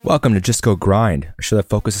Welcome to Just Go Grind, a show that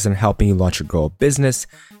focuses on helping you launch your goal business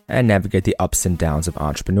and navigate the ups and downs of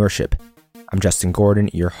entrepreneurship. I'm Justin Gordon,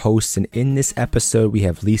 your host, and in this episode, we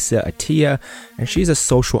have Lisa Attia, and she's a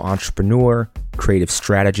social entrepreneur, creative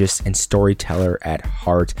strategist, and storyteller at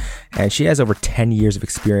heart, and she has over 10 years of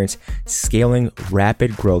experience scaling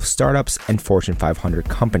rapid growth startups and Fortune 500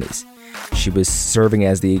 companies. She was serving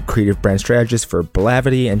as the creative brand strategist for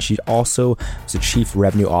Blavity, and she also was the chief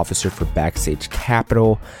revenue officer for Backstage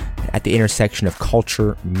Capital. At the intersection of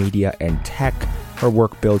culture, media, and tech, her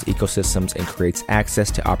work builds ecosystems and creates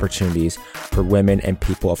access to opportunities for women and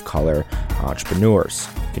people of color entrepreneurs.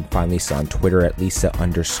 You can find Lisa on Twitter at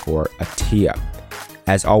Lisa_Attia.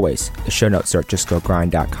 As always, the show notes are at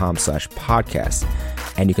justgogrind.com/podcast.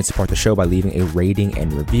 And you can support the show by leaving a rating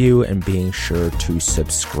and review and being sure to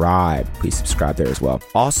subscribe. Please subscribe there as well.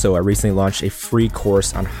 Also, I recently launched a free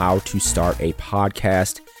course on how to start a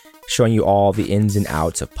podcast, showing you all the ins and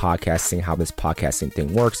outs of podcasting, how this podcasting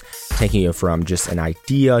thing works, taking you from just an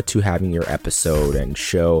idea to having your episode and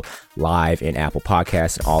show live in Apple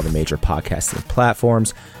Podcasts and all the major podcasting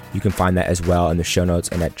platforms. You can find that as well in the show notes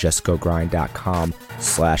and at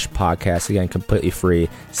justgogrind.com/podcast. Again, completely free,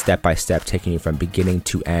 step-by-step, taking you from beginning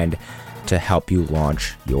to end to help you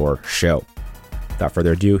launch your show. Without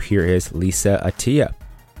further ado, here is Lisa Attia.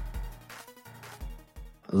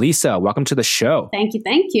 Lisa, welcome to the show. Thank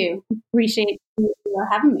you. Appreciate you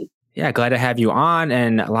having me. Yeah, glad to have you on,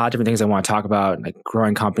 and a lot of different things I want to talk about, like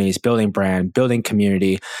growing companies, building brand, building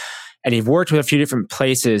community. And you've worked with a few different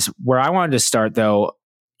places. Where I wanted to start, though,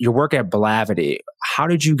 your work at Blavity. How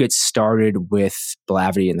did you get started with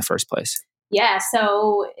Blavity in the first place? Yeah,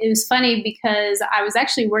 so it was funny because I was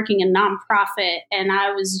actually working a nonprofit and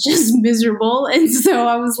I was just miserable. And so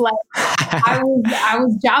I was like, I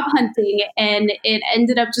was job hunting and it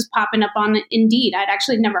ended up just popping up on Indeed. I'd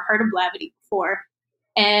actually never heard of Blavity before.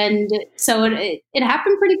 And so it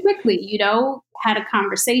happened pretty quickly, had a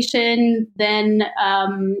conversation, then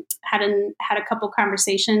had a couple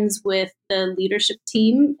conversations with the leadership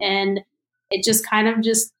team, and it just kind of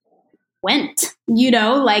just went,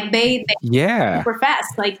 like they super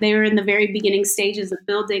fast, like they were in the very beginning stages of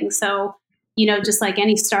building. So, just like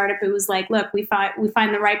any startup, it was like, look, we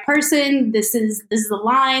find the right person. This is the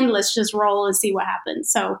line. Let's just roll and see what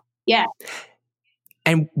happens. So, yeah.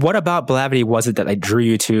 And what about Blavity was it that drew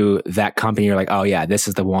you to that company? You're like, oh yeah, this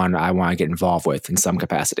is the one I want to get involved with in some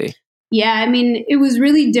capacity. Yeah, I mean, it was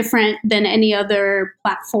really different than any other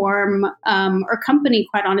platform or company,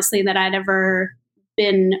 quite honestly, that I'd ever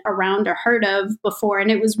been around or heard of before. And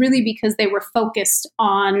it was really because they were focused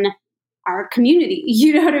on our community,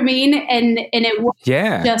 you know what I mean? And it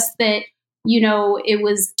wasn't just that, it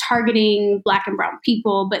was targeting Black and brown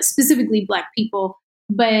people, but specifically Black people.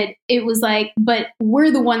 But it was like, but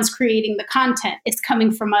we're the ones creating the content. It's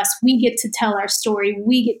coming from us. We get to tell our story.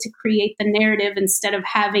 We get to create the narrative instead of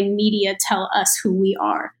having media tell us who we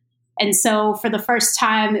are. And so for the first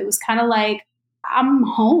time, it was kind of like, I'm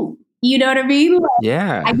home. You know what I mean? Like,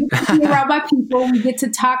 yeah. I get to be around my people. We get to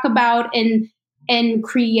talk about and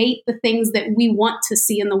create the things that we want to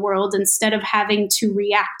see in the world instead of having to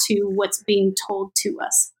react to what's being told to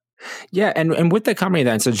us. Yeah. And with the company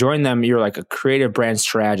then, so join them, you're like a creative brand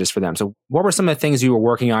strategist for them. So what were some of the things you were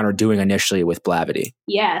working on or doing initially with Blavity?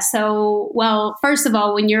 Yeah. So, well, first of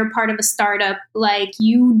all, when you're a part of a startup, like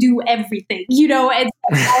you do everything, and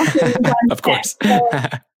of course.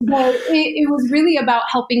 But it was really about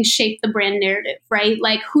helping shape the brand narrative, right?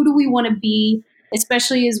 Like, who do we want to be,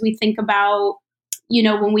 especially as we think about,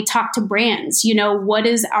 when we talk to brands, what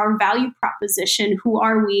is our value proposition? Who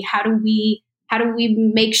are we? How do we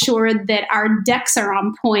make sure that our decks are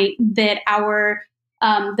on point, that our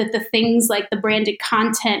that the things like the branded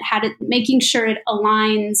content, making sure it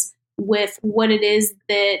aligns with what it is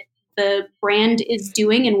that the brand is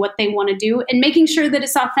doing and what they want to do, and making sure that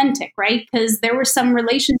it's authentic, right? Because there were some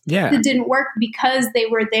relationships that didn't work because they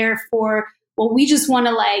were there for, well, we just want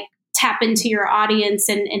to like tap into your audience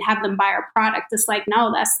and have them buy our product. It's like,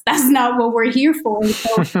 no, that's not what we're here for. And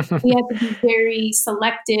so we have to be very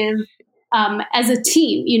selective. As a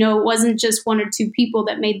team, it wasn't just one or two people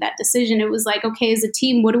that made that decision. It was like, okay, as a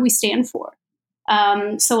team, what do we stand for?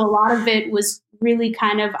 So a lot of it was really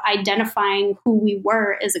kind of identifying who we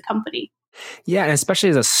were as a company. Yeah, and especially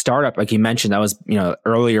as a startup, like you mentioned, that was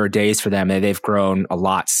earlier days for them. They've grown a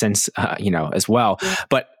lot since as well. Yeah.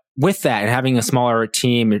 But with that and having a smaller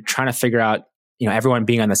team, trying to figure out everyone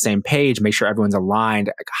being on the same page, make sure everyone's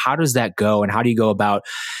aligned. How does that go, and how do you go about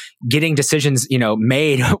getting decisions,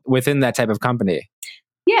 made within that type of company?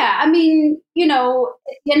 Yeah, I mean, at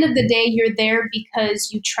the end of the day, you're there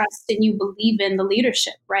because you trust and you believe in the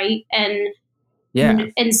leadership, right? And Yeah.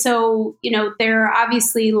 And so, there are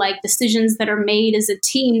obviously like decisions that are made as a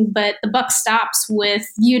team, but the buck stops with,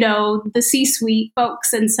 the C-suite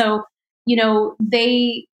folks. And so,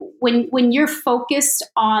 when you're focused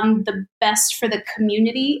on the best for the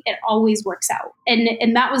community, it always works out.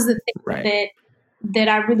 And that was the thing Right. that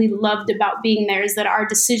I really loved about being there, is that our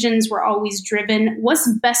decisions were always driven what's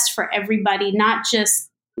best for everybody, not just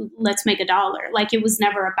let's make a dollar. Like, it was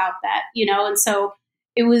never about that, and so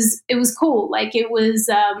it was cool. Like, it was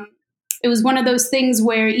one of those things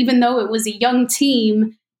where, even though it was a young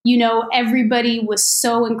team, everybody was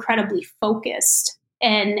so incredibly focused,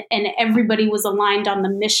 and everybody was aligned on the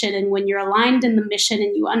mission. And when you're aligned in the mission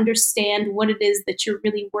and you understand what it is that you're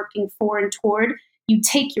really working for and toward, you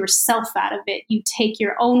take yourself out of it. You take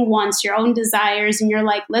your own wants, your own desires, and you're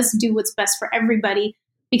like, let's do what's best for everybody.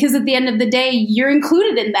 Because at the end of the day, you're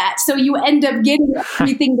included in that. So you end up getting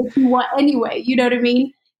everything that you want anyway. You know what I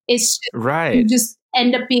mean? It's just, Right. you just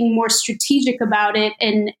end up being more strategic about it,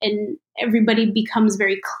 and everybody becomes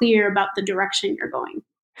very clear about the direction you're going.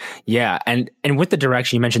 Yeah. And with the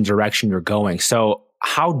direction, you mentioned direction you're going. So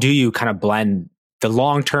how do you kind of blend the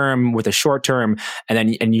long term with the short term,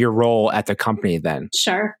 and your role at the company then?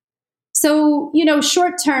 Sure. So,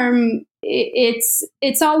 short term,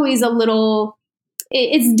 it's always a little,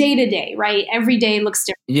 it's day to day, right? Every day looks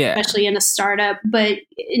different, Yeah. especially in a startup. But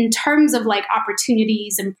in terms of like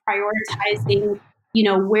opportunities and prioritizing,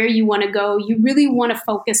 where you want to go, you really want to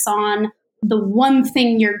focus on the one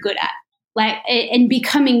thing you're good at, like, and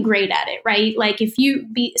becoming great at it, right? Like,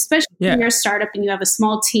 especially Yeah. when you're a startup and you have a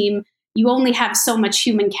small team, you only have so much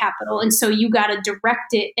human capital. And so you got to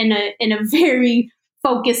direct it in a very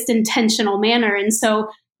focused, intentional manner. And so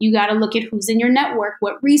you got to look at who's in your network,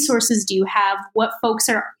 what resources do you have, what folks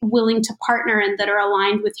are willing to partner and that are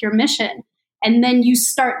aligned with your mission. And then you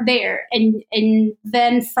start there. And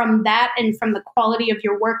then from that and from the quality of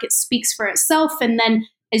your work, it speaks for itself. And then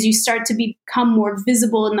as you start to become more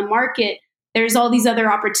visible in the market, there's all these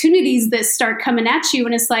other opportunities that start coming at you.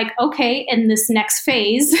 And it's like, okay, in this next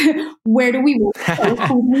phase, where do we want to go?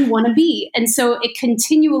 Who do we want to be? And so it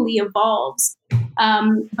continually evolves.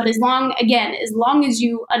 But as long as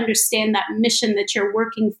you understand that mission that you're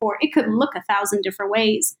working for, it could look 1,000 different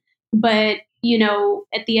ways. But,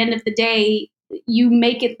 at the end of the day, you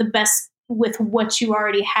make it the best with what you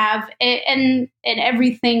already have, and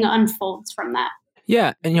everything unfolds from that.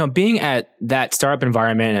 Yeah. And, being at that startup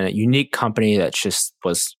environment and a unique company that just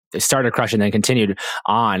it started crushing and then continued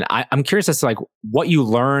on, I'm curious as to like what you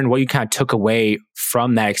learned, what you kind of took away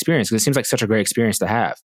from that experience, because it seems like such a great experience to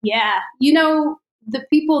have. Yeah. The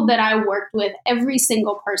people that I worked with, every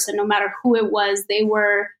single person, no matter who it was, they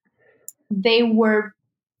were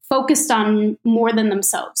focused on more than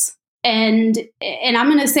themselves. And I'm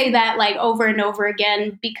going to say that like over and over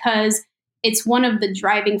again, because it's one of the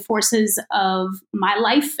driving forces of my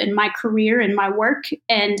life and my career and my work.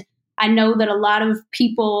 And I know that a lot of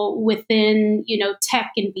people within,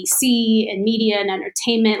 tech and VC and media and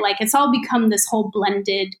entertainment, like, it's all become this whole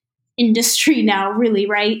blended industry now, really,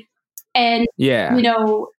 right? And, yeah,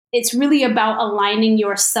 it's really about aligning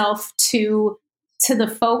yourself to the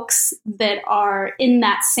folks that are in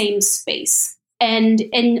that same space, and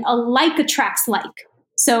a like attracts like.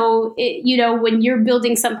 So, when you're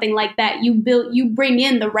building something like that, you bring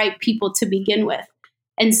in the right people to begin with.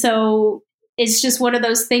 And so it's just one of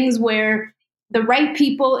those things where the right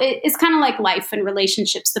people, it's kind of like life and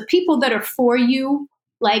relationships. The people that are for you,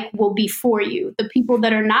 like, will be for you. The people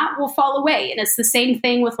that are not will fall away. And it's the same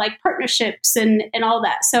thing with like partnerships and all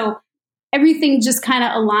that. So everything just kind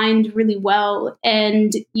of aligned really well.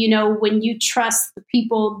 And, when you trust the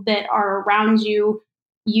people that are around you,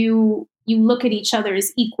 you look at each other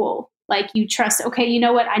as equal. Like, you trust, okay, you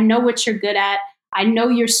know what? I know what you're good at. I know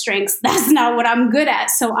your strengths. That's not what I'm good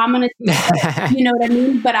at. So I'm going to, you know what I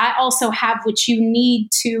mean? But I also have what you need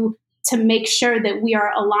to make sure that we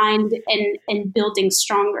are aligned and building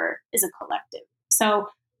stronger as a collective. So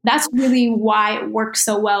that's really why it works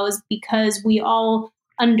so well, is because we all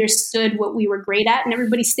understood what we were great at, and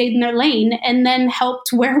everybody stayed in their lane and then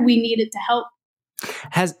helped where we needed to help.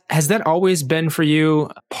 Has that always been for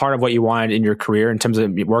you part of what you wanted in your career in terms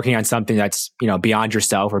of working on something that's, beyond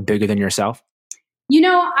yourself or bigger than yourself?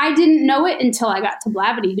 I didn't know it until I got to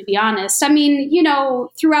Blavity, to be honest. I mean,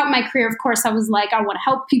 throughout my career, of course, I was like, I want to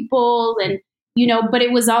help people, and, but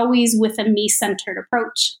it was always with a me-centered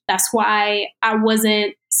approach. That's why I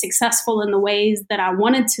wasn't successful in the ways that I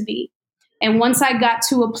wanted to be. And once I got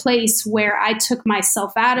to a place where I took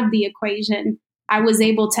myself out of the equation, I was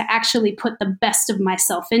able to actually put the best of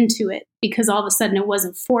myself into it, because all of a sudden it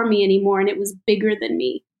wasn't for me anymore and it was bigger than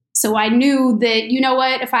me. So I knew that, you know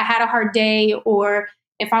what, if I had a hard day or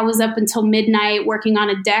if I was up until midnight working on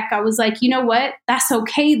a deck, I was like, you know what, that's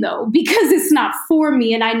okay though, because it's not for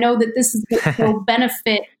me. And I know that this is going to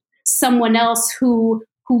benefit someone else who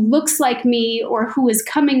looks like me or who is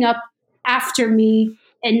coming up after me,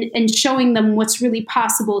 and showing them what's really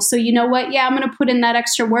possible. So you know what? Yeah, I'm going to put in that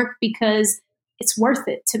extra work because it's worth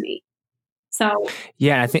it to me. So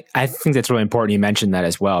yeah, I think that's really important. You mentioned that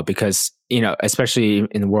as well, because, especially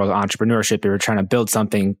in the world of entrepreneurship, if you're trying to build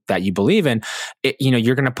something that you believe in,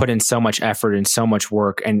 you're going to put in so much effort and so much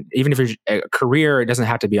work. And even if you're a career, it doesn't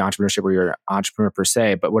have to be entrepreneurship where you're an entrepreneur per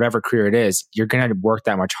se, but whatever career it is, you're going to work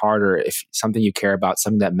that much harder if something you care about,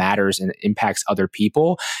 something that matters and impacts other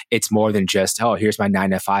people. It's more than just, oh, here's my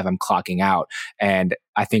 9 to 5, I'm clocking out. And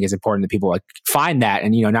I think it's important that people find that.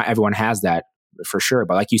 And, not everyone has that, for sure.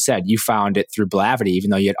 But like you said, you found it through Blavity, even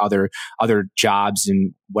though you had other jobs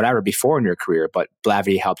and whatever before in your career, but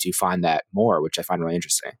Blavity helped you find that more, which I find really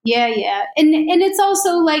interesting. Yeah. And it's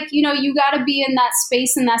also like, you got to be in that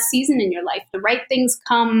space and that season in your life. The right things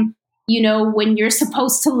come, when you're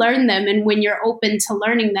supposed to learn them and when you're open to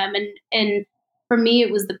learning them. And for me,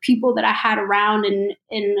 it was the people that I had around and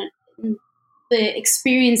the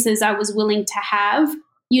experiences I was willing to have,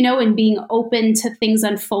 and being open to things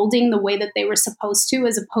unfolding the way that they were supposed to,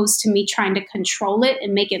 as opposed to me trying to control it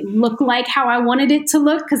and make it look like how I wanted it to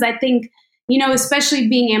look. Because I think, especially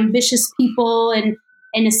being ambitious people and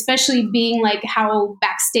especially being like how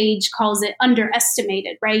Backstage calls it,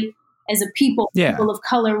 underestimated, right? As a people of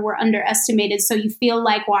color, we're underestimated. So you feel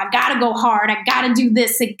like, well, I got to go hard. I got to do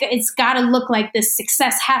this. It's got to look like this.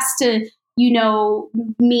 Success has to,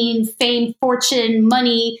 mean fame, fortune,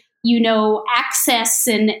 money, access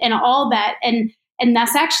and all that. And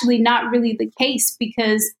that's actually not really the case,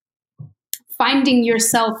 because finding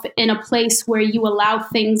yourself in a place where you allow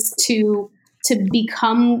things to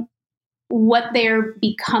become what they're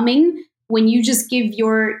becoming, when you just give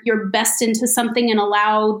your best into something and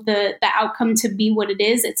allow the outcome to be what it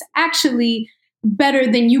is, it's actually better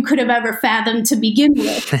than you could have ever fathomed to begin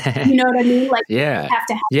with. You know what I mean? Like, you have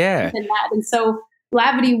to have something that. And so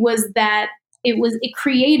Blavity was that. It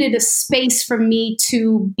created a space for me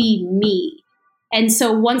to be me. And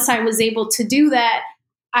so once I was able to do that,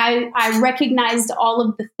 I recognized all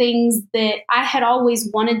of the things that I had always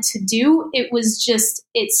wanted to do.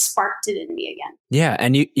 It sparked it in me again. Yeah.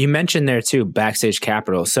 And you mentioned there too, Backstage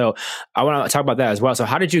Capital. So I want to talk about that as well. So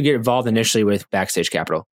how did you get involved initially with Backstage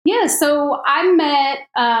Capital? Yeah, so I met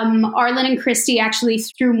Arlen and Christy actually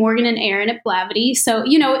through Morgan and Aaron at Blavity. So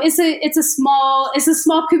it's a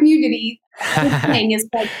small community thing. It's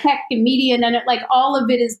like tech and media, and like all of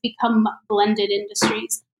it has become blended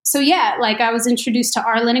industries. So yeah, like I was introduced to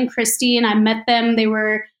Arlen and Christy, and I met them. They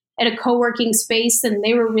were at a co-working space, and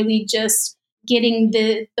they were really just getting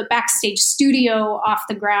the Backstage studio off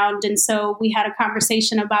the ground. And so we had a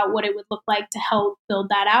conversation about what it would look like to help build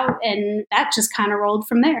that out. And that just kind of rolled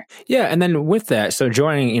from there. Yeah. And then with that, so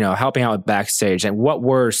joining, helping out with Backstage, and what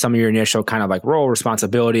were some of your initial kind of like role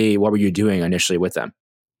responsibility? What were you doing initially with them?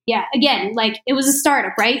 Yeah. Again, like it was a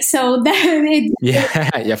startup, right? So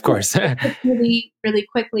of course. really, really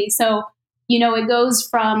quickly. So, it goes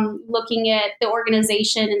from looking at the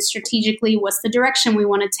organization and strategically, what's the direction we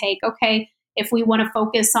want to take? Okay. If we want to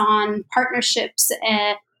focus on partnerships,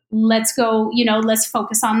 let's go, let's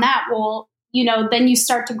focus on that. Well, then you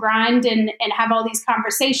start to grind and have all these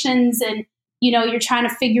conversations, and, you're trying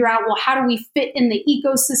to figure out, well, how do we fit in the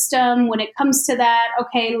ecosystem when it comes to that?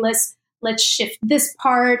 Okay, let's shift this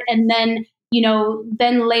part. And then,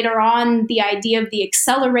 then later on, the idea of the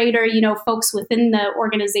accelerator, folks within the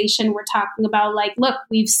organization were talking about like, look,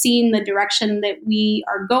 we've seen the direction that we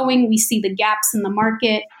are going. We see the gaps in the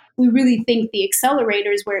market. We really think the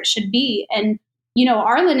accelerator is where it should be. And,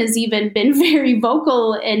 Arlen has even been very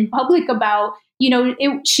vocal and public about,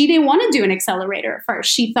 she didn't want to do an accelerator at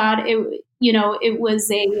first. She thought it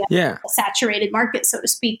was a saturated market, so to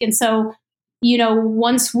speak. And so,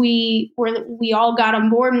 once we all got on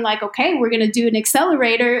board and like, okay, we're going to do an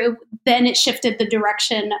accelerator, then it shifted the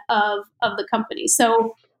direction of the company.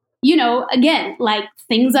 So, again, like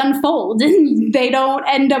things unfold and they don't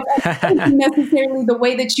end up necessarily the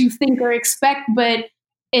way that you think or expect, but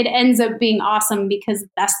it ends up being awesome because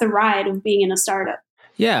that's the ride of being in a startup.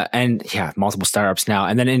 Yeah. And multiple startups now.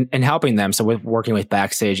 And then in helping them, so with working with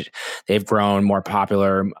Backstage, they've grown more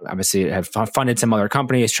popular, obviously have funded some other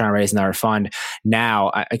companies, trying to raise another fund.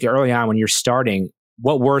 Now, early on when you're starting,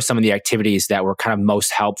 what were some of the activities that were kind of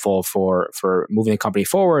most helpful for moving the company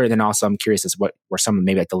forward? And then also I'm curious as what were some of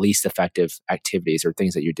maybe like the least effective activities or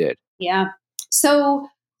things that you did? Yeah. So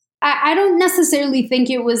I don't necessarily think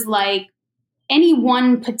it was like any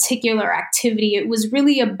one particular activity. It was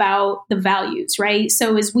really about the values, right?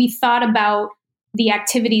 So as we thought about the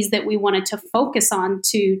activities that we wanted to focus on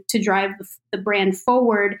to drive the brand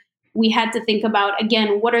forward, we had to think about,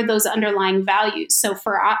 again, what are those underlying values? So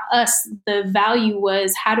for us, the value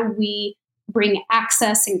was, how do we bring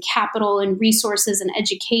access and capital and resources and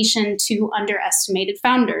education to underestimated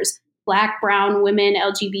founders, Black, brown, women,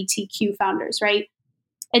 LGBTQ founders, right?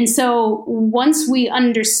 And so once we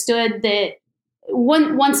understood that,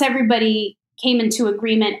 once everybody came into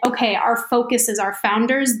agreement, okay, our focus is our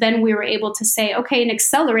founders, then we were able to say, okay, an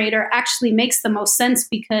accelerator actually makes the most sense,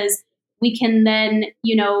 because we can then,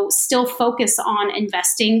 still focus on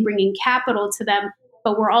investing, bringing capital to them,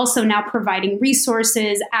 but we're also now providing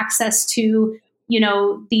resources, access to,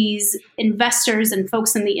 these investors and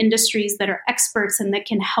folks in the industries that are experts and that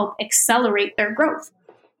can help accelerate their growth.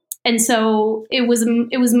 And so it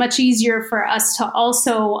was much easier for us to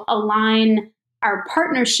also align our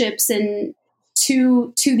partnerships and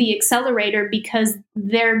to the accelerator, because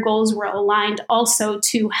their goals were aligned also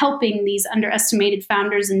to helping these underestimated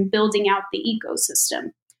founders and building out the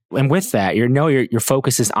ecosystem. And with that, your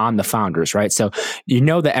focus is on the founders, right? So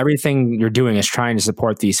that everything you're doing is trying to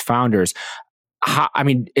support these founders. Are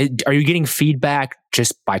you getting feedback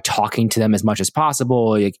just by talking to them as much as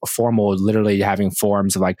possible? Like formal, literally having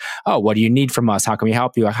forums of like, oh, what do you need from us? How can we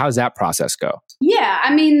help you? How does that process go? Yeah,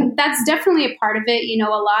 that's definitely a part of it. A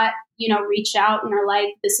lot, reach out and are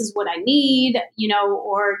like, this is what I need,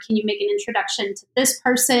 or can you make an introduction to this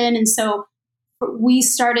person? And so we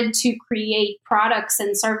started to create products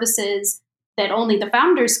and services that only the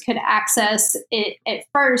founders could access it at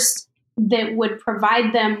first, that would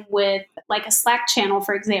provide them with like a Slack channel,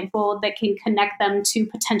 for example, that can connect them to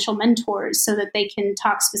potential mentors so that they can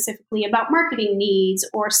talk specifically about marketing needs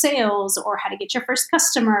or sales or how to get your first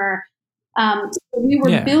customer. So we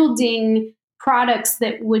were building products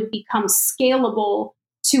that would become scalable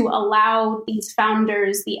to allow these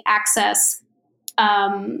founders the access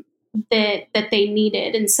that they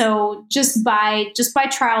needed. And so just by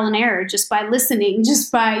trial and error, just by listening,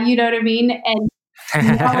 just by, you know what I mean? And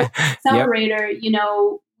now with Accelerator,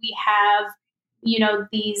 we have,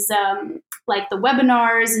 these like the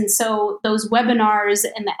webinars. And so those webinars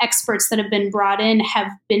and the experts that have been brought in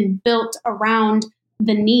have been built around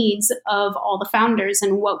the needs of all the founders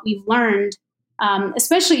and what we've learned,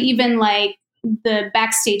 especially even like the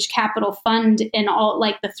Backstage Capital Fund and all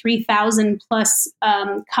like the 3,000 plus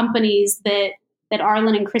companies that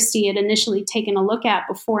Arlen and Christy had initially taken a look at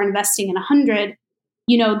before investing in 100.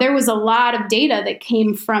 There was a lot of data that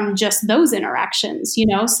came from just those interactions,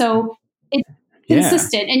 so it's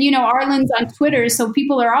consistent. And, Arlen's on Twitter, so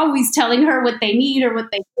people are always telling her what they need or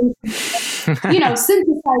what they think.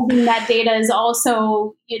 Synthesizing that data is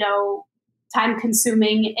also, time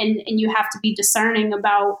consuming, and you have to be discerning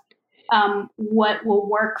about what will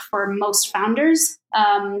work for most founders.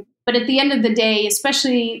 But at the end of the day,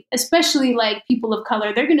 especially like people of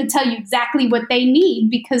color, they're going to tell you exactly what they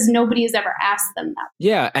need because nobody has ever asked them that.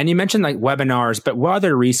 Yeah. And you mentioned like webinars, but what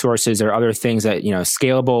other resources or other things that,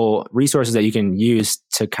 scalable resources that you can use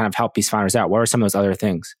to kind of help these founders out? What are some of those other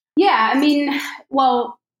things? Yeah.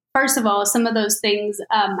 Well, first of all, some of those things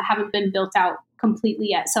haven't been built out completely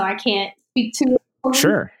yet, so I can't speak to it.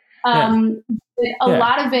 Sure. A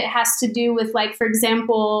lot of it has to do with, like, for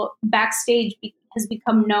example, Backstage has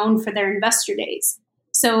become known for their investor days.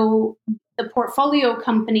 So the portfolio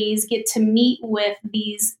companies get to meet with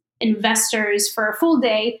these investors for a full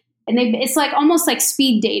day, and it's like almost like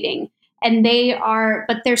speed dating. And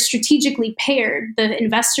they're strategically paired. The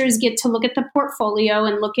investors get to look at the portfolio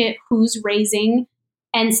and look at who's raising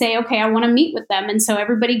and say, okay, I want to meet with them. And so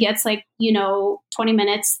everybody gets 20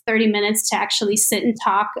 minutes, 30 minutes to actually sit and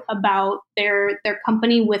talk about their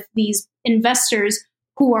company with these investors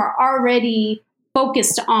who are already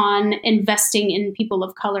focused on investing in people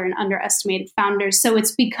of color and underestimated founders. So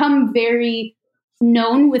it's become very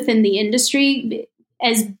known within the industry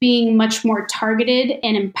as being much more targeted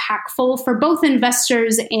and impactful for both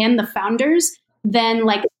investors and the founders than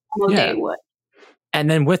like a demo day would. And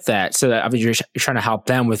then with that, so that you're trying to help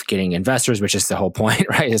them with getting investors, which is the whole point,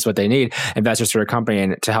 right? Is what they need, investors for a company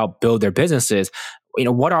and to help build their businesses.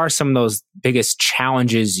 What are some of those biggest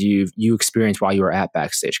challenges you experienced while you were at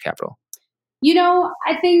Backstage Capital?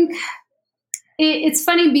 I think it's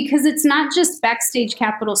funny because it's not just Backstage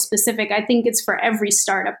Capital specific. I think it's for every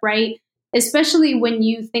startup, right? Especially when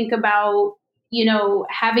you think about,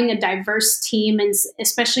 having a diverse team and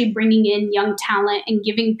especially bringing in young talent and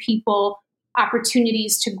giving people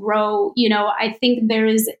opportunities to grow. I think there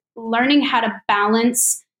is learning how to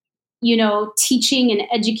balance, teaching and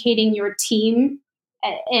educating your team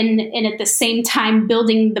and at the same time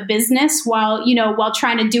building the business while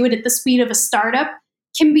trying to do it at the speed of a startup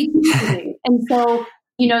can be challenging. And so,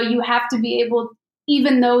 you have to be able,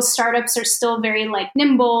 even though startups are still very like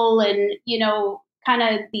nimble and, kind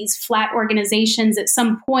of these flat organizations, at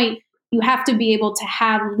some point you have to be able to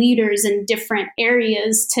have leaders in different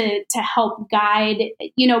areas to help guide,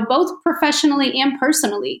 both professionally and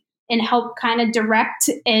personally, and help kind of direct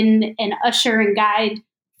and usher and guide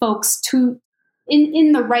folks to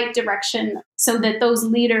in the right direction, so that those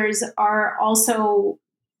leaders are also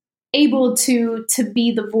able to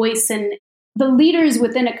be the voice. And the leaders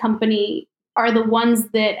within a company are the ones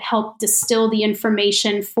that help distill the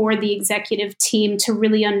information for the executive team to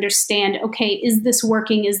really understand, okay, is this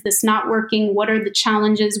working? Is this not working? What are the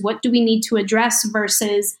challenges? What do we need to address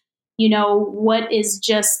versus, what is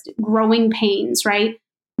just growing pains, right?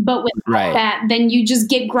 But without that, then you just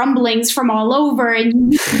get grumblings from all over,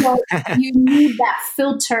 and you need that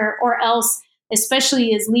filter, or else,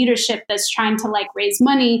 especially as leadership that's trying to like raise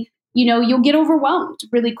money, you'll get overwhelmed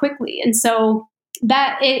really quickly. And so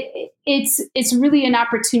that it's really an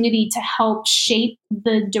opportunity to help shape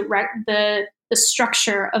the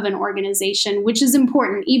structure of an organization, which is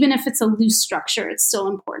important. Even if it's a loose structure, it's still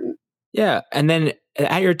important. Yeah. And then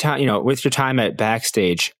at your time, with your time at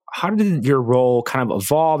Backstage, how did your role kind of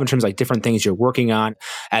evolve in terms of like different things you're working on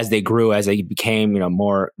as they grew, as they became,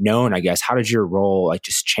 more known, I guess? How did your role like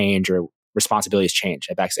just change, or responsibilities change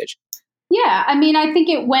at Backstage? Yeah. I mean, I think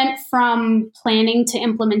it went from planning to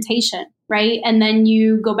implementation, right? And then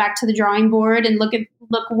you go back to the drawing board and look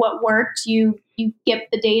what worked. You get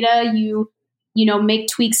the data, you make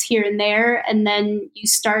tweaks here and there, and then you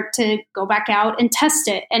start to go back out and test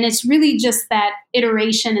it. And it's really just that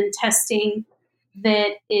iteration and testing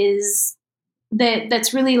that's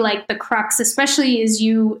really like the crux, especially as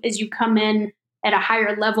you come in at a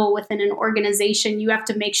higher level within an organization. You have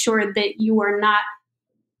to make sure that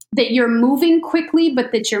you're moving quickly,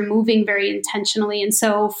 but that you're moving very intentionally. And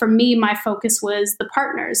so for me, my focus was the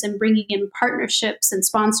partners and bringing in partnerships and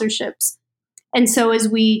sponsorships. And so as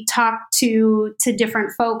we talk to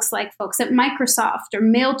different folks, like folks at Microsoft or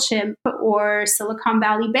MailChimp or Silicon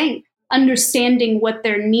Valley Bank, understanding what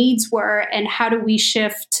their needs were and how do we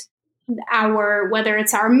shift whether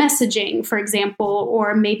it's our messaging, for example,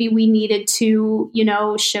 or maybe we needed to,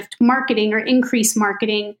 shift marketing or increase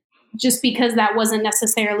marketing. Just because that wasn't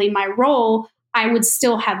necessarily my role, I would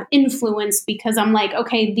still have influence, because I'm like,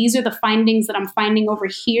 okay, these are the findings that I'm finding over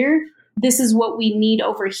here. This is what we need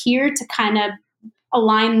over here to kind of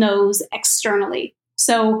align those externally.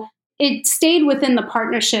 So it stayed within the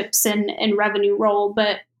partnerships and revenue role.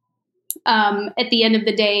 But at the end of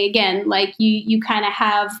the day, again, like you kind of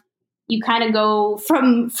go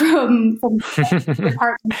from departments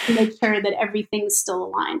to make sure that everything's still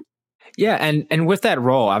aligned. Yeah. And with that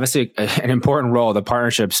role, obviously an important role, the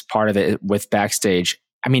partnerships part of it with Backstage.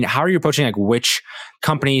 I mean, how are you approaching like which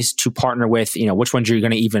companies to partner with, which ones you're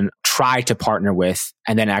going to even try to partner with,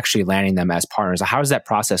 and then actually landing them as partners? How does that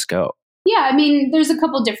process go? Yeah, I mean, there's a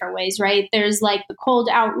couple different ways, right? There's like the cold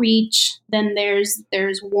outreach, then there's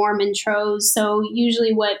warm intros. So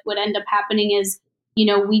usually what would end up happening is,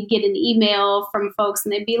 we'd get an email from folks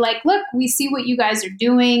and they'd be like, look, we see what you guys are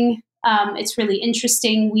doing. It's really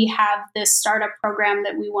interesting. We have this startup program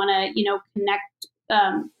that we want to, connect,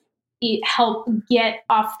 help get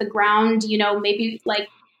off the ground. Maybe like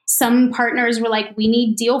some partners were like, we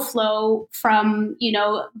need deal flow from,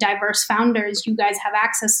 diverse founders. You guys have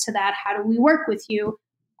access to that. How do we work with you?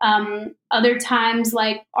 Other times,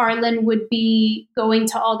 like Arlen would be going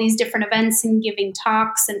to all these different events and giving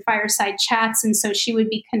talks and fireside chats. And so she would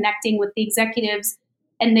be connecting with the executives,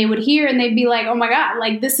 and they would hear and they'd be like, oh my God,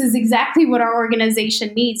 like this is exactly what our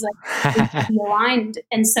organization needs. Like we should be aligned.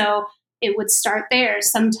 And so it would start there.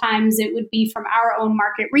 Sometimes it would be from our own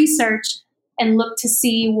market research and look to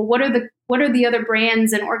see, well, what are the other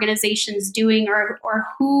brands and organizations doing, or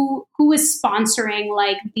who is sponsoring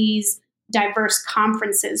like these diverse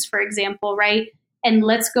conferences, for example, right? And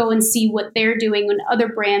let's go and see what they're doing and other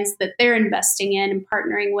brands that they're investing in and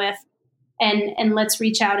partnering with. And let's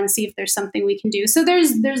reach out and see if there's something we can do. So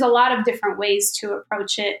there's a lot of different ways to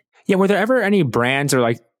approach it. Yeah. Were there ever any brands or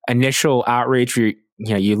like initial outreach where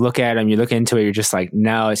you look at them, you look into it, you're just like,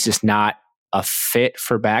 no, it's just not a fit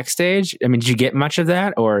for Backstage? I mean, did you get much of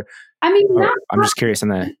that? I'm just curious on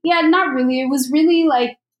that. Yeah, not really. It was really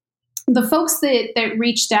like the folks that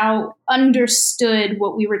reached out understood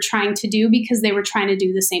what we were trying to do because they were trying to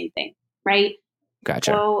do the same thing, right? Gotcha.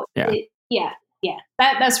 So yeah. Yeah.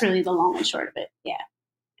 That's really the long and short of it. Yeah.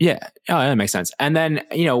 Yeah, oh, that makes sense. And then,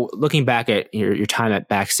 looking back at your time at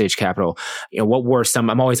Backstage Capital, what were some,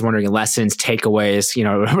 I'm always wondering, lessons, takeaways,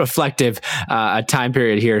 reflective time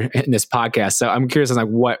period here in this podcast. So I'm curious,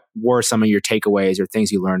 what were some of your takeaways or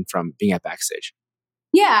things you learned from being at Backstage?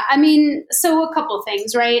 Yeah, so a couple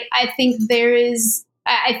things, right? I think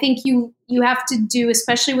you have to do,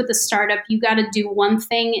 especially with a startup, you got to do one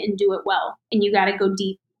thing and do it well, and you got to go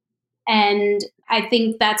deep. And I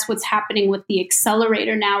think that's what's happening with the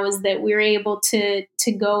accelerator now, is that we're able to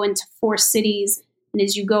go into 4 cities. And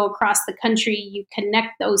as you go across the country, you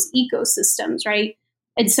connect those ecosystems, right?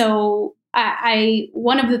 And so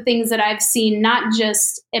one of the things that I've seen, not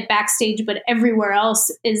just at Backstage, but everywhere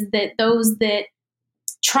else, is that those that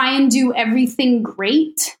try and do everything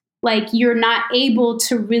great, like you're not able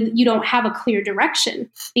to really, you don't have a clear direction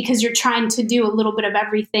because you're trying to do a little bit of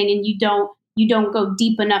everything, and you don't go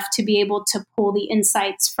deep enough to be able to pull the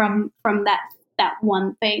insights from that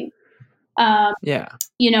one thing. Yeah.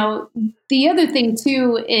 The other thing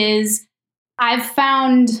too is I've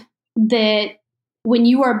found that when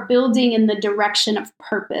you are building in the direction of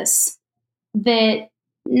purpose, that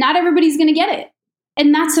not everybody's going to get it.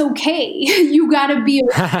 And that's okay. You got to be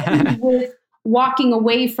okay with walking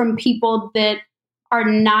away from people that are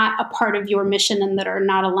not a part of your mission and that are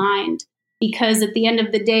not aligned. Because at the end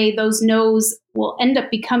of the day, those no's will end up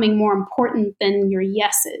becoming more important than your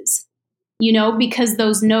yeses, because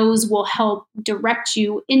those no's will help direct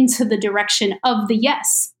you into the direction of the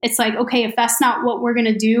yes. It's like, okay, if that's not what we're going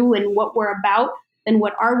to do and what we're about, then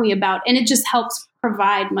what are we about? And it just helps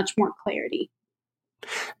provide much more clarity.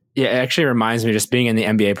 Yeah, it actually reminds me, just being in the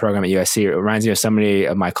MBA program at USC, it reminds me of so many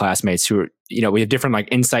of my classmates who, we have different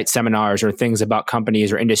insight seminars or things about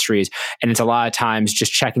companies or industries. And it's a lot of times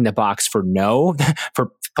just checking the box for no,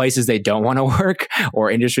 for places they don't want to work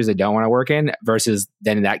or industries they don't want to work in, versus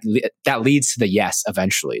then that leads to the yes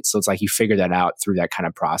eventually. So it's like you figure that out through that kind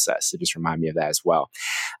of process. So just remind me of that as well.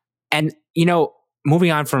 And,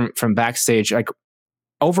 moving on from Backstage,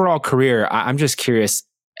 overall career, I'm just curious.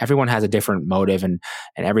 Everyone has a different motive and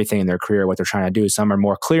everything in their career, what they're trying to do. Some are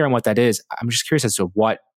more clear on what that is. I'm just curious as to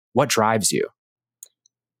what drives you.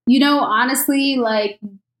 Honestly,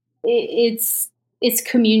 it's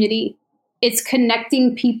community. It's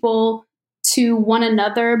connecting people to one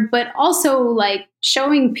another, but also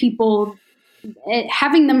showing people,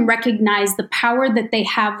 having them recognize the power that they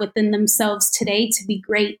have within themselves today to be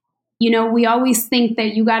great. We always think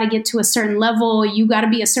that you got to get to a certain level, you got to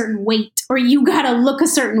be a certain weight, or you got to look a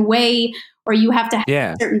certain way, or you have to have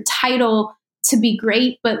a certain title to be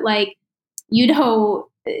great. But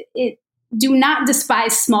do not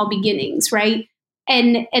despise small beginnings, right?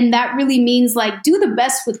 And that really means do the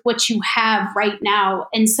best with what you have right now.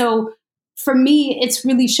 And so for me, it's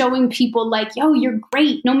really showing people yo, you're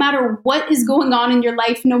great. No matter what is going on in your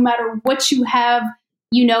life, no matter what you have,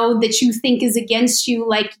 that you think is against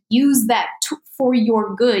you, use that for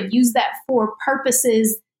your good, use that for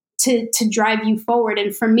purposes to drive you forward.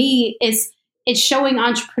 And for me, it's showing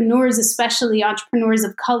entrepreneurs, especially entrepreneurs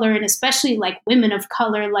of color, and especially women of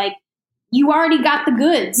color, you already got the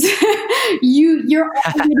goods. You're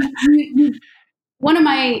already, one of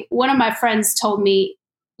my friends told me,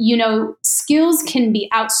 skills can be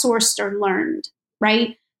outsourced or learned,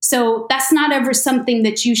 right? So that's not ever something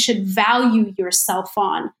that you should value yourself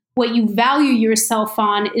on. What you value yourself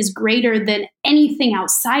on is greater than anything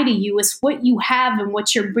outside of you. It's what you have and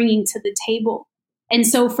what you're bringing to the table. And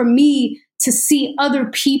so for me, to see other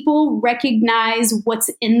people recognize what's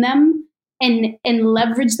in them and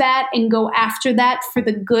leverage that and go after that for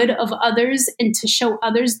the good of others and to show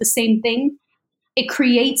others the same thing, it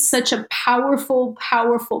creates such a powerful,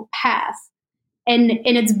 powerful path. And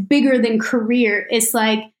it's bigger than career. It's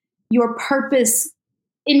your purpose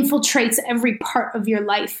infiltrates every part of your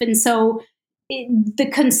life. And so the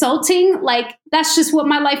consulting, that's just what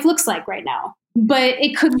my life looks like right now. But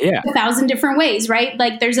it could be 1,000 different ways, right?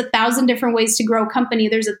 There's 1,000 different ways to grow a company.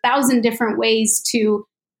 There's 1,000 different ways to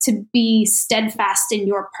be steadfast in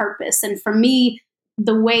your purpose. And for me,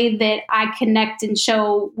 the way that I connect and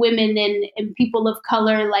show women and people of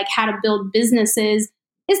color how to build businesses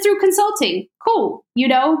is through consulting. Cool,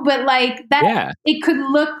 but it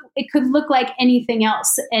could look like anything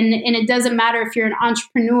else. And it doesn't matter if you're an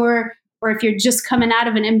entrepreneur or if you're just coming out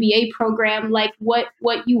of an MBA program,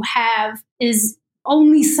 what you have is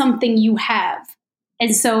only something you have.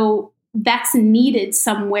 And so that's needed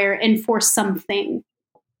somewhere and for something.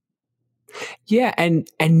 Yeah. And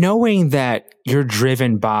knowing that you're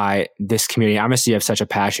driven by this community, obviously you have such a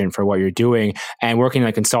passion for what you're doing, and working in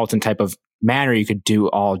a consultant type of manner, you could do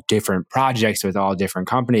all different projects with all different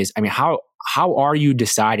companies. I mean, how are you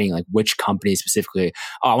deciding like which company specifically,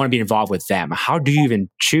 I want to be involved with them? How do you even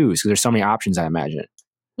choose? Because there's so many options, I imagine.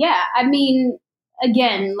 Yeah, I mean,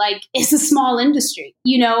 again, like it's a small industry,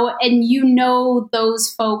 and those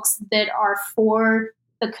folks that are for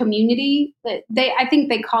the community. That I think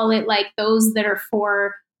they call it like those that are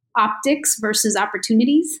for optics versus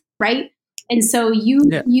opportunities, right? And so you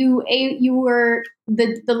were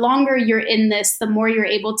the longer you're in this, the more you're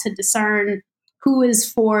able to discern who is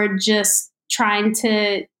for just trying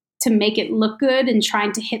to make it look good and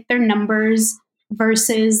trying to hit their numbers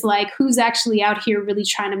versus like who's actually out here really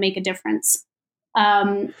trying to make a difference.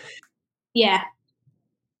 Yeah.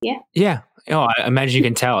 I imagine you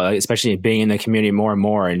can tell, especially being in the community more and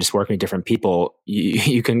more and just working with different people.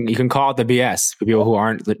 You can call it the BS for people who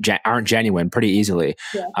aren't genuine pretty easily.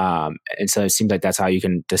 Yeah. And so it seems like that's how you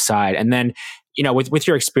can decide. And then, with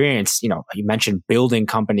your experience, you mentioned building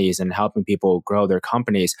companies and helping people grow their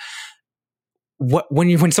companies.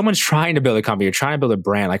 When someone's trying to build a company, you're trying to build a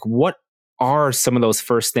brand, like what are some of those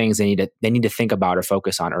first things they need to think about or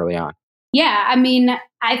focus on early on? Yeah, I mean,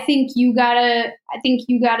 I think you gotta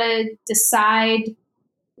decide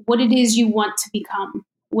what it is you want to become.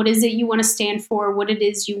 What is it you want to stand for? What it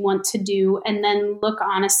is you want to do, and then look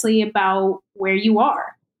honestly about where you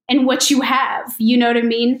are and what you have. You know what I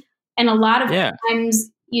mean? And a lot of times,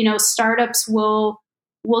 startups will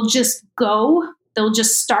just go. They'll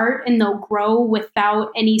just start and they'll grow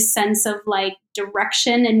without any sense of like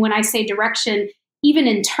direction. And when I say direction, even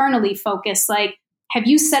internally focused, like, have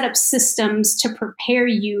you set up systems to prepare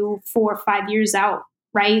you for 5 years out,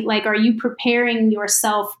 right? Like, are you preparing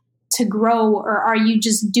yourself to grow or are you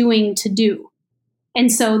just doing to do? And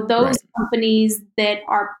so those companies that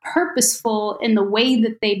are purposeful in the way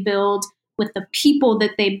that they build, with the people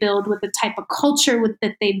that they build, with the type of culture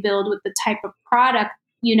that they build, with the type of product,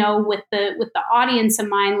 with the audience in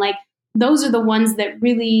mind, like those are the ones that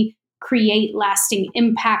really create lasting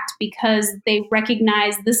impact because they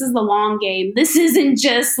recognize this is the long game. This isn't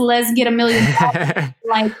just let's get $1 million,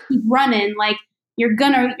 like keep running. Like you're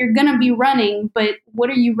gonna be running, but what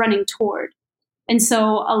are you running toward? And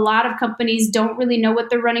so a lot of companies don't really know what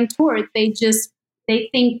they're running toward. They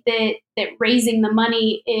think that raising the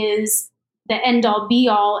money is the end all be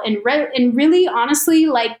all. And really, honestly,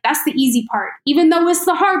 like that's the easy part. Even though it's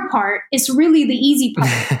the hard part, it's really the easy part.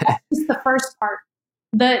 That's just the first part.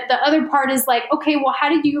 The other part is like, okay, well, how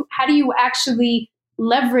do you actually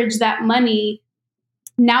leverage that money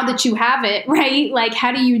now that you have it, right? Like,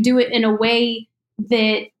 how do you do it in a way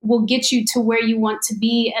that will get you to where you want to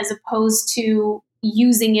be as opposed to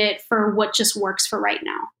using it for what just works for right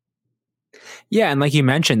now? Yeah. And like you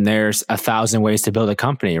mentioned, there's 1,000 ways to build a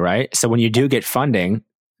company, right? So when you do get funding,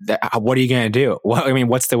 what are you going to do? Well, I mean,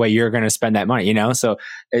 what's the way you're going to spend that money, So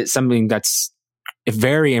it's something that's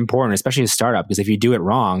very important, especially a startup, because if you do it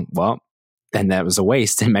wrong, well, then that was a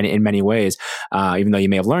waste in many ways. Even though you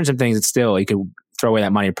may have learned some things, it's still, you could throw away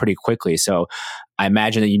that money pretty quickly. So I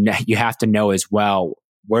imagine that you have to know as well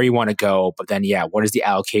where you want to go, but then, what is the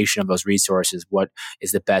allocation of those resources? What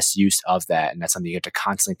is the best use of that? And that's something you have to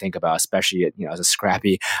constantly think about, especially, as a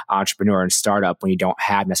scrappy entrepreneur and startup, when you don't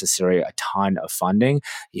have necessarily a ton of funding,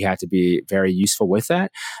 you have to be very useful with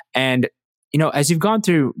that. And, as you've gone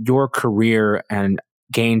through your career and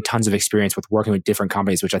gained tons of experience with working with different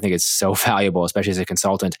companies, which I think is so valuable, especially as a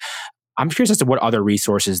consultant, I'm curious as to what other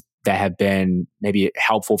resources that have been maybe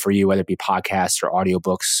helpful for you, whether it be podcasts or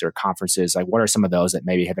audiobooks or conferences. Like, what are some of those that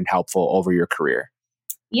maybe have been helpful over your career?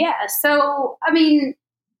 Yeah. So, I mean,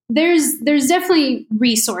 there's definitely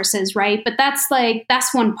resources, right? But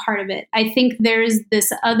that's one part of it. I think there's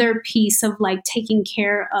this other piece of like taking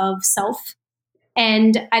care of self.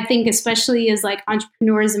 And I think especially as like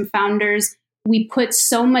entrepreneurs and founders, we put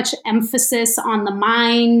so much emphasis on the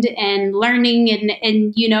mind and learning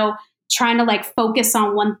and trying to like focus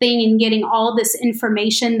on one thing and getting all this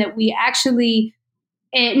information that we actually,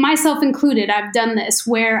 myself included, I've done this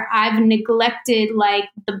where I've neglected like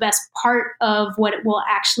the best part of what it will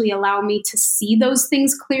actually allow me to see those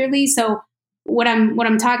things clearly. So what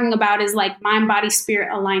I'm talking about is like mind, body, spirit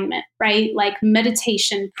alignment, right? Like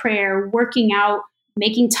meditation, prayer, working out,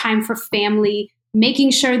 making time for family,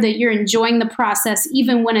 making sure that you're enjoying the process,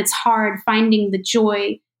 even when it's hard, finding the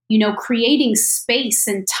joy, creating space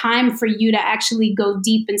and time for you to actually go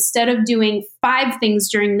deep. Instead of doing 5 things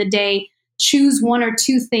during the day, choose 1 or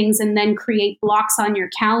 2 things and then create blocks on your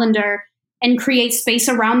calendar and create space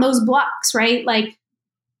around those blocks, right? Like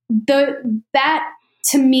that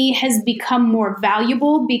to me has become more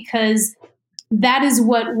valuable because that is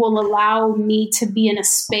what will allow me to be in a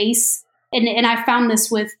space and I found this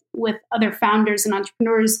with other founders and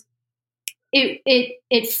entrepreneurs,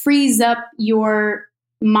 it frees up your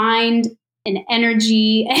mind and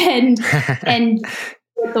energy and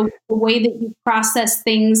the way that you process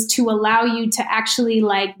things to allow you to actually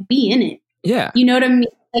like be in it. Yeah. You know what I mean?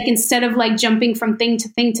 Like instead of like jumping from thing to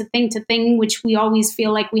thing to thing to thing, which we always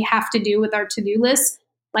feel like we have to do with our to-do list.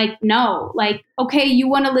 Like, no, like, okay, you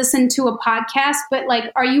want to listen to a podcast, but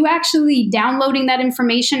like, are you actually downloading that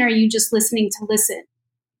information or are you just listening to listen?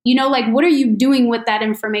 You know, like, what are you doing with that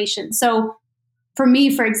information? So for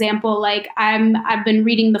me, for example, like I've been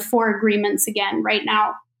reading the 4 Agreements again right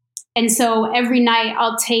now. And so every night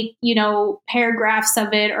I'll take, you know, paragraphs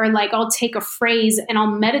of it, or like I'll take a phrase and I'll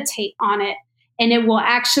meditate on it. And it will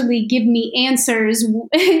actually give me answers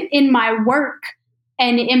in my work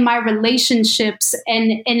and in my relationships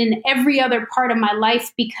and in every other part of my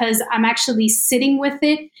life, because I'm actually sitting with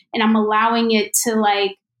it and I'm allowing it to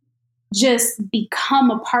like just become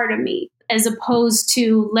a part of me, as opposed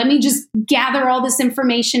to let me just gather all this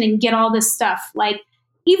information and get all this stuff. Like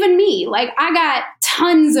even me, like I got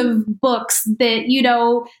tons of books that, you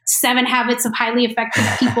know, 7 Habits of Highly Effective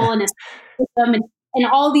People and and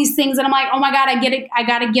all these things. And I'm like, oh my God, I get it. I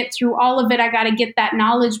got to get through all of it. I got to get that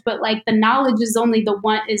knowledge. But like the knowledge is only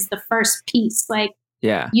the first piece. Like,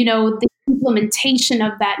 yeah, you know, the implementation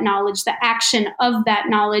of that knowledge, the action of that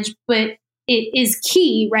knowledge, but it is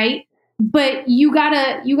key, right? But you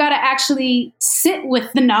gotta actually sit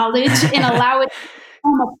with the knowledge and allow it to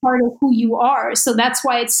become a part of who you are. So that's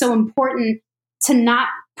why it's so important to not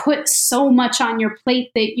put so much on your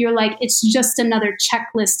plate that you're like, it's just another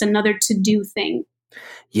checklist, another to-do thing.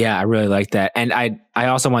 Yeah, I really like that. And I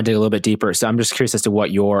also want to dig a little bit deeper. So I'm just curious as to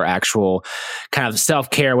what your actual kind of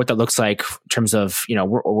self-care, what that looks like in terms of, you know,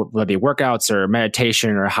 whether it be workouts or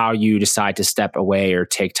meditation, or how you decide to step away or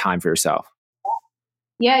take time for yourself.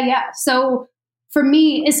 Yeah. So for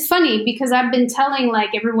me, it's funny because I've been telling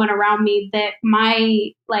like everyone around me that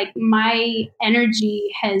my energy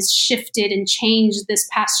has shifted and changed this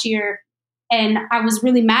past year. And I was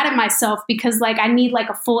really mad at myself because like I need like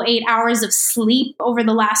a full 8 hours of sleep over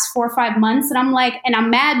the last 4 or 5 months. And I'm like, and I'm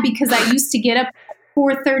mad because I used to get up at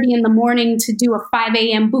 4:30 in the morning to do a 5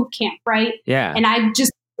 a.m. boot camp, right? Yeah. And I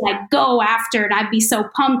just like go after and I'd be so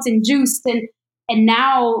pumped and juiced. And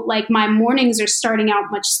now like my mornings are starting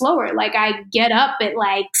out much slower. Like I get up at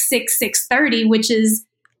like 6:30, which is,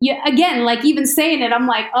 yeah, again, like even saying it, I'm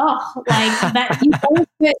like, oh, like that. You know,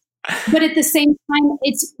 but at the same time,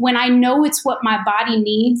 it's when I know it's what my body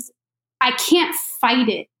needs, I can't fight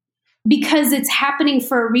it because it's happening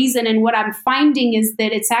for a reason. And what I'm finding is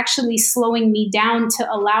that it's actually slowing me down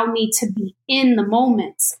to allow me to be in the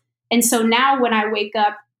moments. And so now when I wake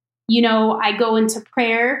up, you know, I go into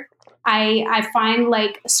prayer. I find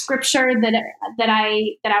like a scripture that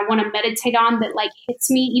I want to meditate on that like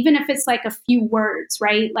hits me, even if it's like a few words,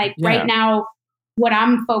 right? Like right now, what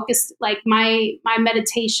I'm focused, like my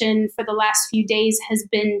meditation for the last few days has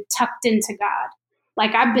been tucked into God.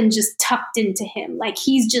 Like I've been just tucked into him. Like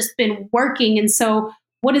he's just been working. And so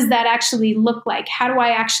what does that actually look like? How do I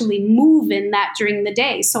actually move in that during the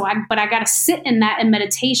day? But I got to sit in that in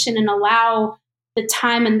meditation and allow the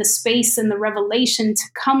time and the space and the revelation to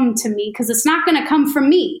come to me, because it's not going to come from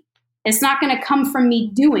me. It's not going to come from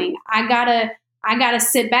me doing. I gotta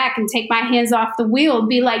sit back and take my hands off the wheel and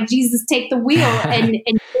be like, Jesus, take the wheel, and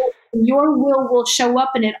your will show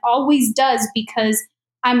up. And it always does, because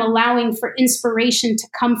I'm allowing for inspiration to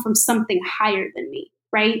come from something higher than me.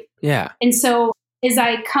 Right. Yeah. And so as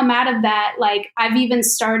I come out of that, like I've even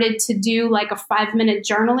started to do like a 5-minute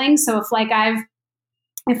journaling. So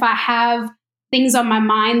if I have things on my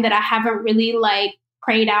mind that I haven't really like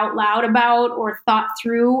prayed out loud about or thought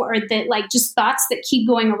through, or that like just thoughts that keep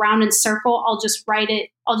going around in circle, I'll just write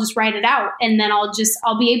it out. And then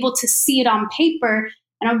I'll be able to see it on paper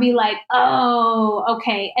and I'll be like, oh,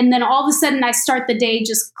 okay. And then all of a sudden I start the day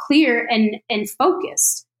just clear and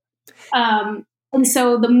focused. And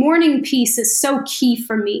so the morning piece is so key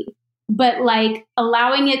for me, but like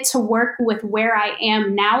allowing it to work with where I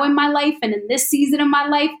am now in my life and in this season of my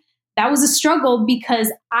life, that was a struggle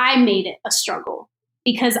because I made it a struggle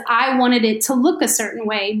because I wanted it to look a certain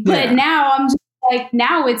way. But now I'm just like,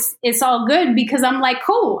 now it's all good because I'm like,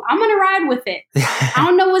 cool, I'm going to ride with it. I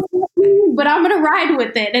don't know what's going to do, but I'm going to ride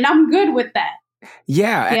with it. And I'm good with that.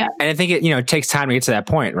 Yeah. And I think it takes time to get to that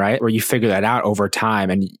point, right? Where you figure that out over time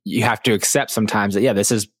and you have to accept sometimes that,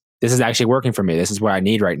 this is actually working for me. This is what I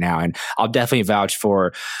need right now. And I'll definitely vouch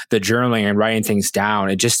for the journaling and writing things down.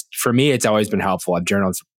 It just, for me, it's always been helpful. I've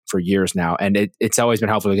journaled for years now. And it's always been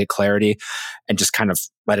helpful to get clarity and just kind of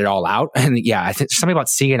let it all out. And yeah, I think there's something about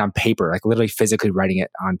seeing it on paper, like literally physically writing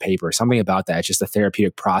it on paper, something about that. It's just a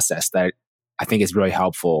therapeutic process that I think is really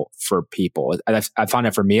helpful for people. I've found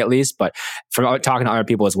it for me at least, but from talking to other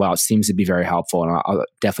people as well, it seems to be very helpful. And I'll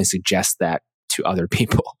definitely suggest that to other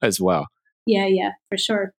people as well. Yeah, for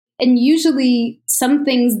sure. And usually some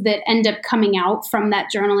things that end up coming out from that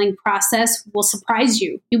journaling process will surprise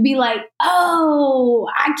you. You'll be like, oh,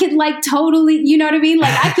 I could like totally, you know what I mean?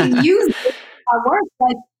 Like I can use this in my work.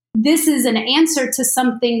 Like this is an answer to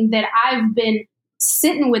something that I've been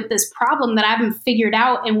sitting with, this problem that I haven't figured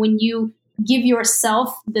out. And when you give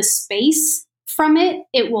yourself the space from it,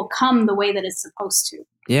 it will come the way that it's supposed to.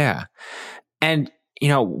 Yeah. And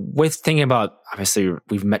with thinking about, obviously,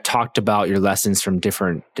 we've talked about your lessons from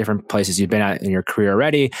different places you've been at in your career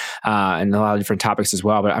already, and a lot of different topics as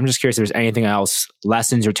well. But I'm just curious if there's anything else,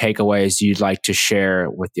 lessons or takeaways you'd like to share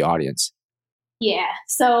with the audience. Yeah.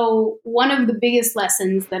 So one of the biggest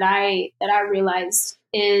lessons that I realized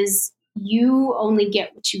is you only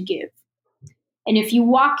get what you give. And if you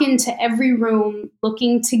walk into every room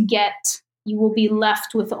looking to get, you will be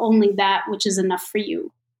left with only that which is enough for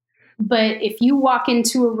you. But if you walk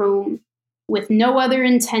into a room with no other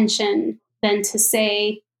intention than to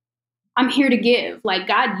say, I'm here to give, like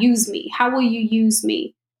God, use me. How will you use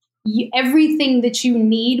me? Everything that you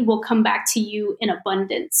need will come back to you in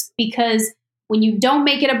abundance, because when you don't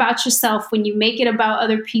make it about yourself, when you make it about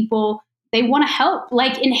other people, they want to help.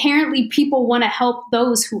 Like inherently people want to help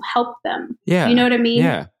those who help them. Yeah. You know what I mean?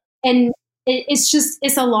 Yeah. And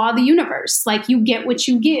it's a law of the universe. Like you get what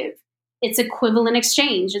you give. It's equivalent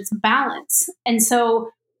exchange. It's balance. And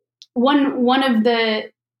so one of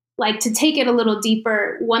the, like to take it a little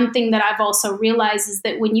deeper, one thing that I've also realized is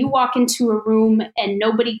that when you walk into a room and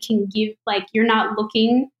nobody can give, like you're not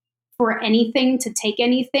looking for anything to take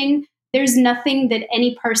anything, there's nothing that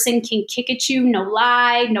any person can kick at you, no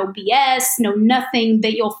lie, no BS, no nothing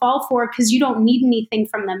that you'll fall for, because you don't need anything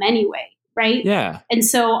from them anyway. Right? Yeah. And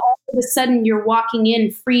so all of a sudden you're walking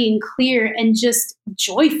in free and clear and just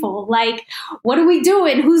joyful. Like, what are we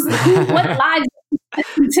doing? What lives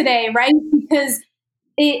today? Right? Because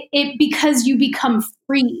because you become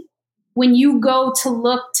free when you go to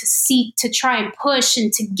look, to seek, to try and push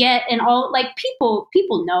and to get, and all, like people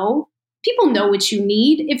know what you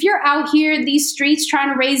need. If you're out here in these streets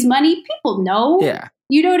trying to raise money, people know. Yeah.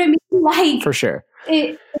 You know what I mean? Like for sure.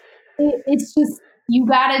 It's just, you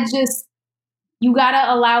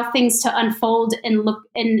gotta allow things to unfold and look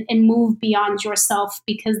and move beyond yourself,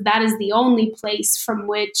 because that is the only place from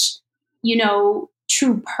which,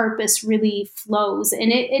 true purpose really flows.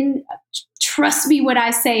 And trust me when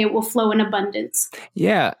I say it will flow in abundance.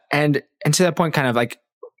 Yeah. And to that point, kind of like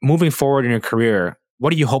moving forward in your career,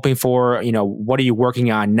 what are you hoping for? What are you working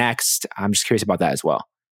on next? I'm just curious about that as well.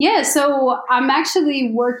 Yeah. So I'm actually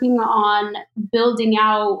working on building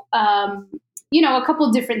out, a couple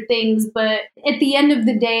different things, but at the end of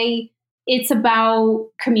the day, it's about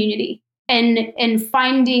community and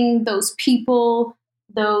finding those people,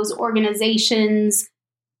 those organizations,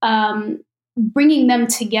 bringing them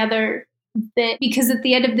together. Because at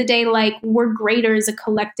the end of the day, like we're greater as a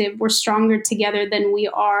collective, we're stronger together than we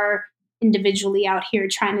are individually out here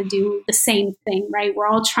trying to do the same thing, right? We're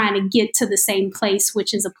all trying to get to the same place,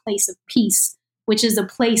 which is a place of peace, which is a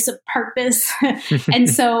place of purpose. And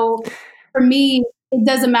so for me, it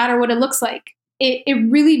doesn't matter what it looks like. It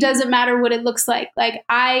really doesn't matter what it looks like. Like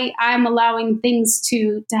I'm allowing things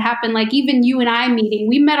to happen. Like even you and I meeting,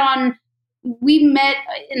 we met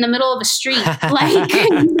in the middle of a street. Like,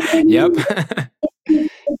 yep.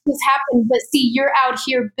 it just happened. But see, you're out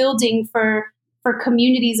here building for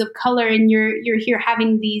communities of color, and you're here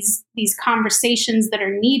having these conversations that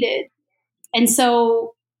are needed. And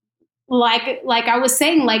so, like I was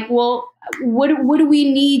saying, like, well, what do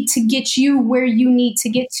we need to get you where you need to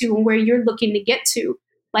get to and where you're looking to get to?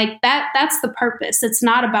 Like that's the purpose. It's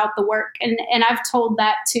not about the work. And I've told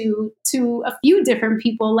that to a few different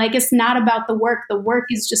people. Like it's not about the work. The work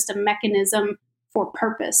is just a mechanism for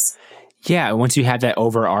purpose. Yeah. Once you have that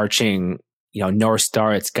overarching, North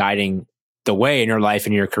Star, it's guiding the way in your life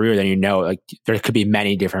and your career, then like there could be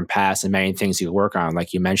many different paths and many things you work on,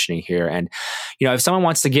 like you're mentioning here. And if someone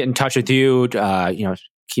wants to get in touch with you,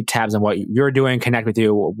 keep tabs on what you're doing, connect with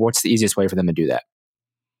you, what's the easiest way for them to do that?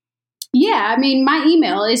 Yeah, I mean, my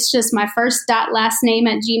email is just my first dot last name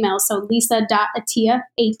at Gmail. So lisa.atia,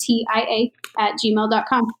 ATIA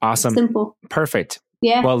 @gmail.com. Awesome. Simple. Perfect.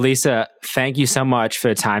 Yeah. Well, Lisa, thank you so much for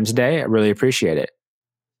the time today. I really appreciate it.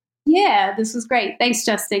 Yeah, this was great. Thanks,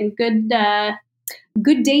 Justin. Good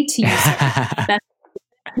day to you.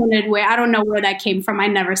 passionate way. I don't know where that came from. I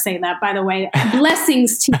never say that, by the way.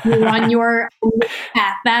 Blessings to you on your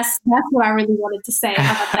path. That's what I really wanted to say.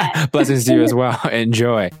 How about that? Blessings to you as well.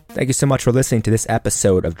 Enjoy. Thank you so much for listening to this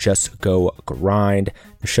episode of Just Go Grind.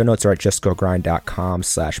 The show notes are at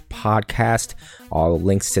justgogrind.com/podcast. All the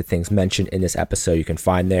links to things mentioned in this episode you can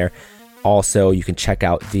find there. Also, you can check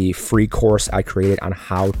out the free course I created on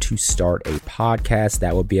how to start a podcast.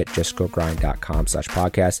 That will be at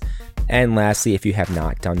justgogrind.com/podcast. And lastly, if you have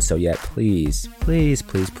not done so yet, please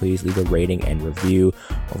leave a rating and review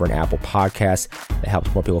over an Apple Podcast. That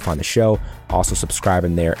helps more people find the show. Also, subscribe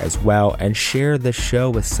in there as well and share the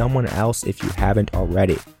show with someone else if you haven't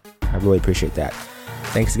already. I really appreciate that.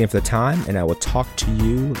 Thanks again for the time, and I will talk to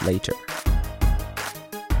you later.